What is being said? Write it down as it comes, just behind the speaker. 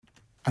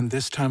And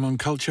this time on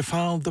Culture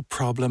File, the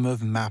problem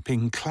of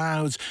mapping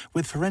clouds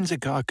with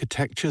Forensic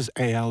Architecture's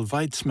Eyal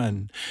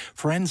Weizman.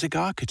 Forensic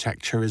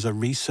Architecture is a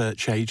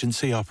research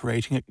agency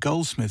operating at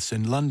Goldsmiths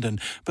in London,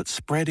 but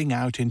spreading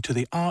out into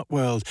the art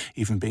world,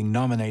 even being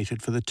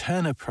nominated for the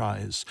Turner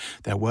Prize.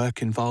 Their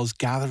work involves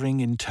gathering,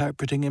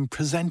 interpreting and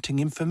presenting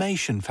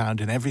information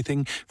found in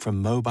everything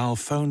from mobile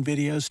phone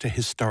videos to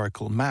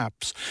historical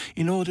maps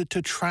in order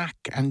to track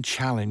and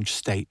challenge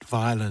state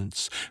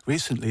violence.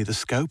 Recently, the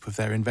scope of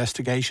their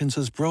investigations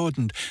has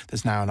broadened.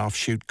 There's now an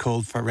offshoot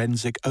called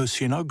Forensic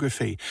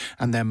Oceanography,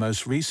 and their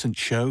most recent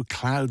show,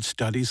 Cloud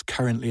Studies,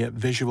 currently at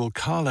Visual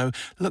Carlo,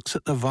 looks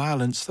at the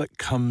violence that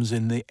comes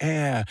in the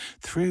air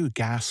through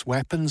gas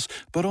weapons,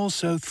 but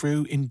also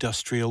through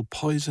industrial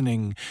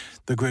poisoning.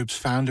 The group's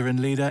founder and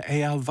leader,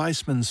 Eyal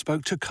Weizman,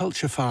 spoke to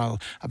Culture File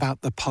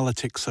about the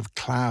politics of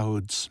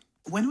clouds.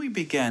 When we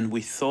began,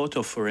 we thought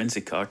of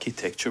forensic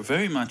architecture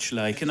very much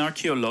like an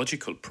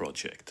archaeological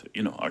project.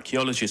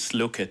 Archaeologists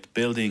look at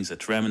buildings,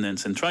 at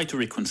remnants, and try to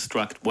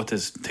reconstruct what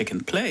has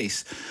taken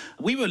place.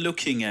 We were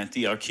looking at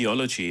the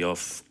archaeology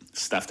of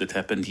stuff that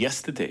happened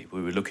yesterday.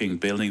 We were looking at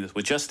buildings that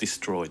were just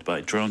destroyed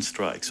by drone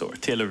strikes or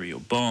artillery or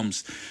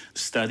bombs,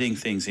 studying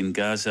things in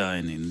Gaza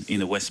and in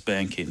the West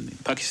Bank, in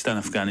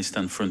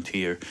Pakistan-Afghanistan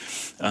frontier,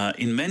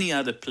 in many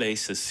other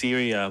places,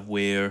 Syria,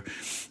 where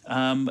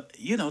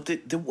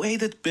the way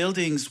that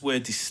buildings were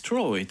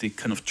destroyed, the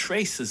kind of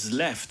traces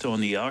left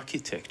on the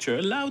architecture,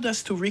 allowed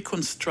us to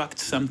reconstruct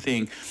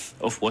something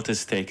of what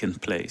has taken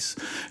place.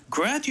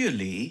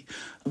 Gradually,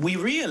 we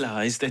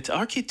realized that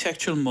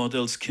architectural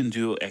models can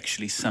do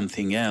actually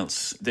something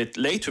else that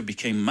later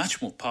became much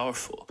more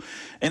powerful,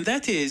 and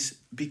that is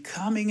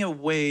becoming a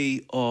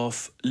way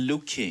of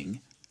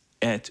looking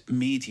at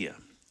media.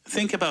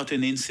 Think about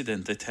an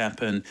incident that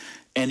happened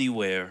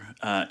anywhere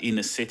in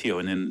a city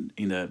or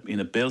in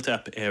a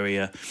built-up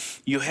area.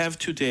 You have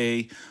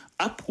today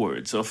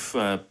upwards of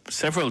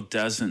several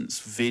dozens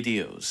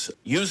videos,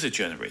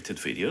 user-generated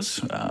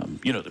videos,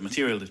 the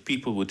material that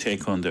people would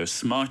take on their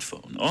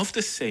smartphone of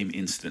the same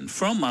incident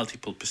from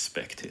multiple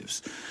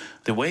perspectives.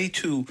 The way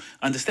to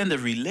understand the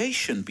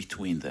relation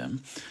between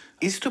them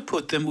is to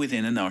put them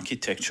within an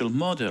architectural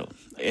model.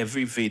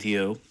 Every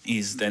video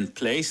is then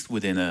placed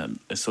within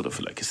a sort of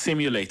like a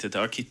simulated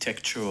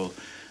architectural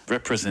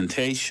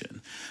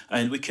representation,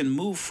 and we can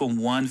move from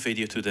one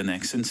video to the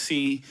next and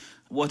see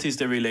what is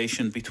the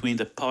relation between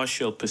the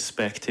partial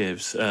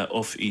perspectives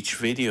of each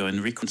video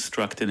and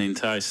reconstruct an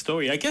entire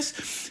story. I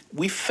guess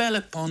we fell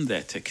upon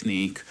that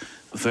technique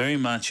very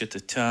much at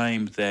the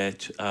time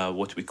that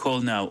what we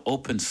call now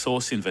open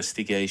source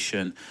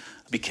investigation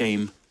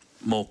became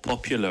more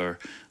popular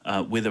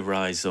with the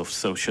rise of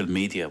social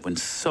media, when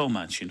so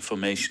much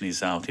information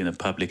is out in a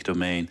public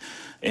domain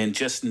and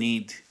just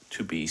need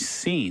to be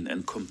seen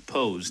and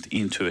composed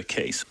into a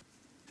case.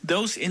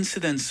 Those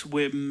incidents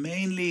were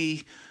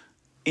mainly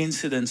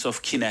incidents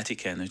of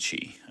kinetic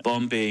energy,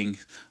 bombing,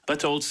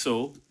 but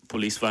also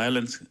police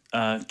violence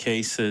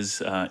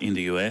cases in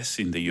the US,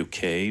 in the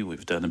UK.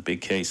 We've done a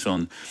big case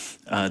on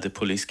the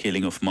police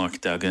killing of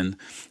Mark Duggan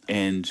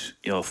and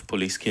of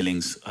police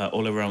killings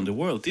all around the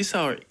world. These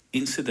are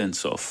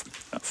incidents of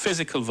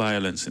physical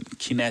violence and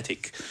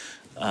kinetic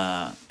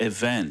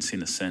events,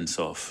 in a sense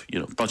of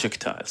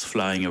projectiles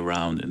flying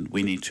around, and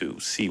we need to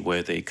see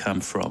where they come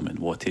from and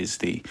what is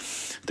the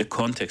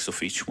context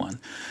of each one.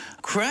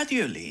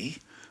 Gradually,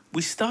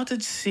 we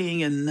started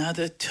seeing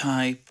another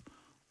type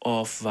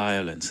of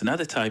violence,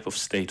 another type of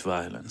state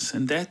violence,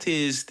 and that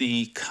is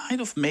the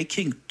kind of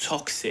making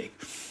toxic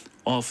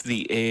of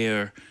the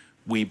air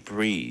we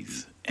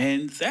breathe.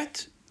 And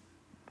that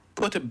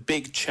put a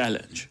big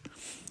challenge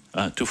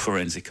to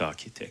forensic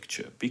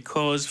architecture,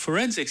 because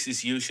forensics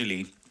is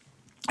usually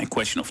a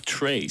question of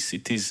trace.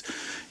 It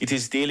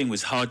is dealing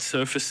with hard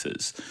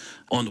surfaces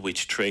on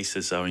which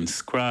traces are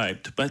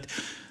inscribed. But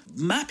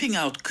mapping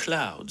out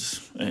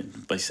clouds,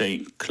 and by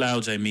saying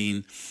clouds I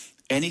mean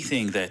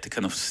anything that the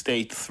kind of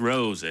state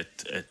throws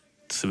at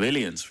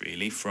civilians,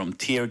 really, from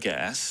tear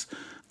gas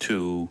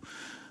to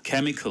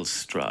chemical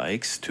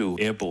strikes to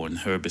airborne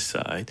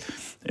herbicide,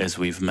 as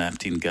we've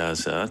mapped in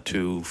Gaza,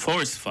 to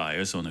forest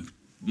fires on a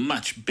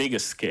much bigger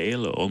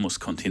scale, or almost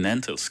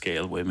continental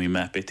scale, when we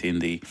map it in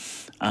the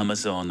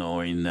Amazon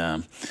or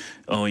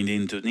in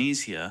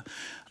Indonesia.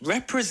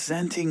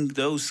 Representing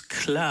those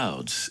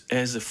clouds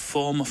as a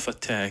form of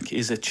attack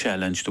is a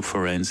challenge to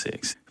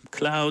forensics.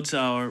 Clouds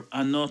are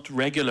not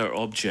regular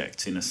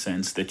objects, in a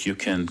sense that you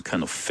can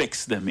kind of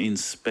fix them in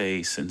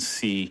space and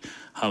see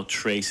how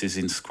trace is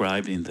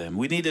inscribed in them.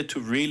 We needed to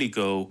really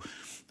go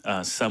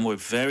somewhere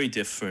very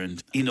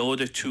different in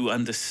order to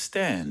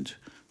understand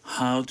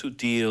how to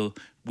deal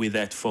with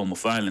that form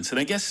of violence. And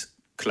I guess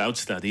cloud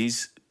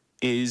studies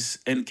is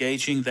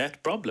engaging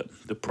that problem,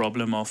 the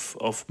problem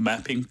of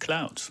mapping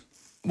clouds.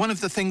 One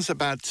of the things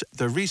about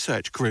the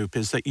research group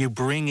is that you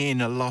bring in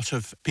a lot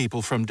of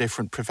people from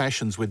different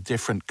professions with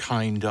different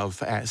kind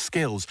of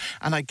skills.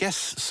 And I guess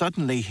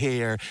suddenly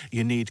here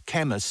you need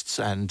chemists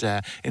and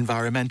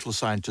environmental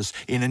scientists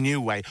in a new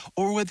way.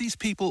 Or were these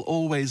people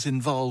always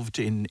involved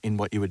in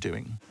what you were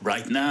doing?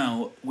 Right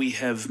now, we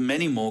have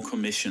many more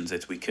commissions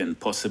that we can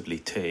possibly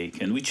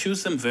take, and we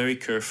choose them very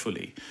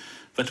carefully.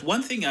 But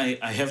one thing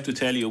I have to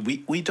tell you,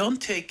 we don't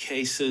take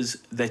cases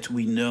that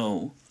we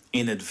know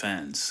in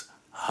advance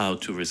how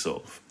to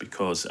resolve,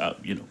 because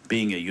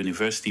being a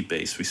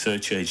university-based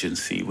research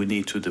agency, we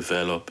need to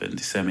develop and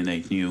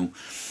disseminate new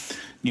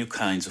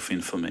kinds of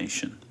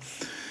information.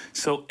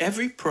 So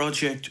every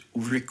project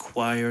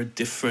requires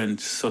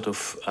different sort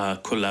of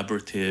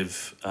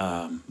collaborative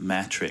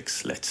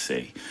metrics, let's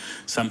say.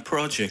 Some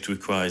project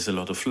requires a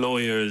lot of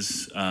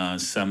lawyers,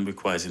 some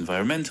requires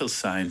environmental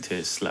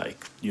scientists,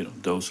 like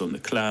those on the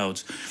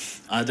clouds.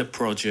 Other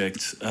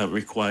projects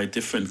require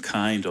different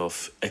kind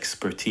of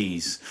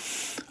expertise.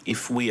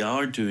 If we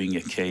are doing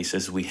a case,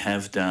 as we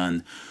have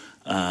done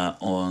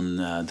on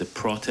the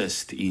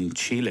protest in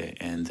Chile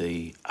and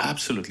the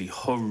absolutely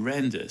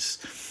horrendous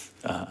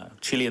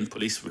Chilean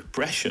police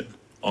repression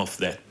of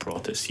that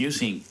protest,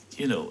 using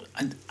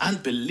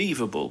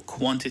unbelievable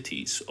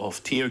quantities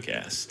of tear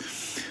gas,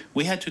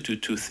 we had to do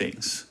two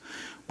things.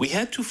 We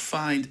had to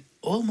find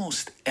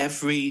almost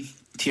every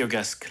tear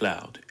gas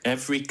cloud,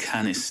 every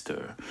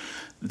canister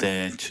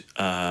that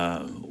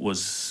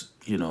was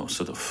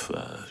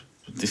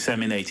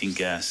disseminating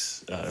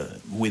gas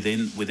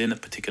within a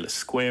particular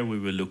square we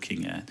were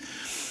looking at.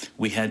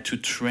 We had to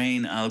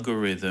train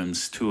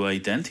algorithms to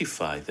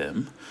identify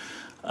them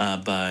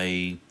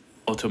by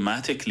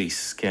automatically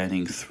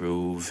scanning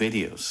through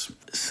videos.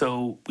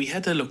 So we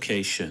had a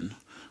location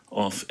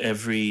of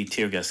every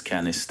tear gas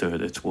canister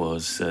that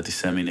was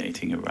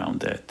disseminating around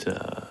that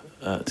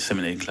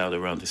disseminating cloud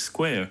around the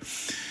square.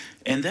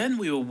 And then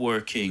we were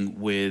working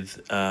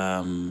with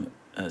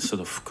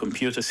sort of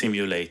computer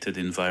simulated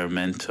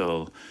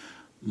environmental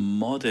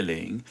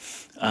modeling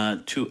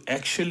to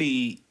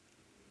actually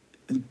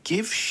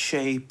give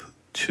shape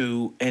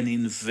to an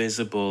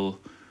invisible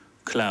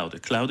cloud, a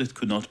cloud that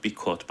could not be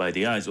caught by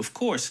the eyes. Of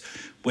course,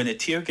 when a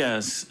tear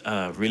gas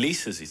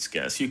releases its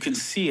gas, you can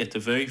see at the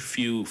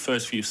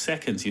first few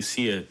seconds, you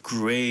see a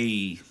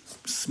gray,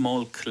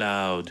 small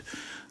cloud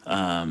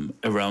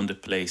around the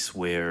place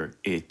where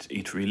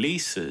it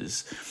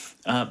releases.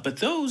 But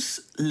those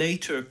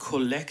later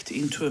collect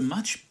into a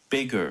much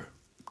bigger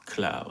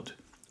cloud.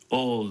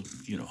 All,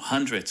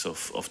 hundreds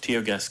of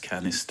tear gas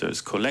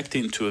canisters collect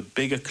into a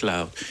bigger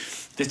cloud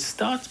that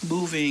starts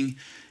moving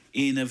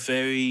in a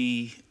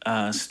very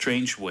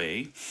strange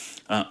way,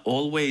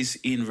 always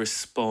in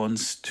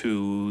response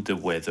to the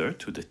weather,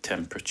 to the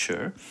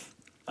temperature,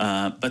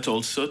 but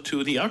also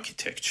to the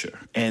architecture.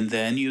 And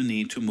then you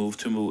need to move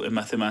to a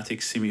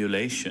mathematics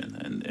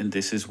simulation. And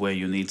this is where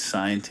you need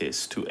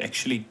scientists to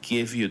actually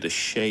give you the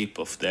shape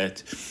of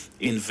that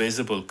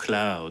invisible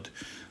cloud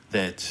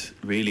that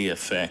really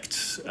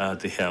affects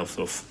the health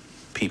of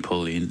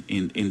people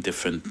in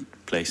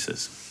different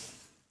places.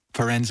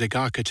 Forensic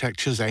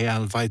Architecture's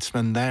Eyal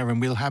Weizman there, and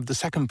we'll have the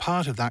second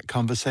part of that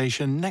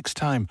conversation next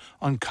time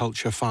on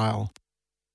Culture File.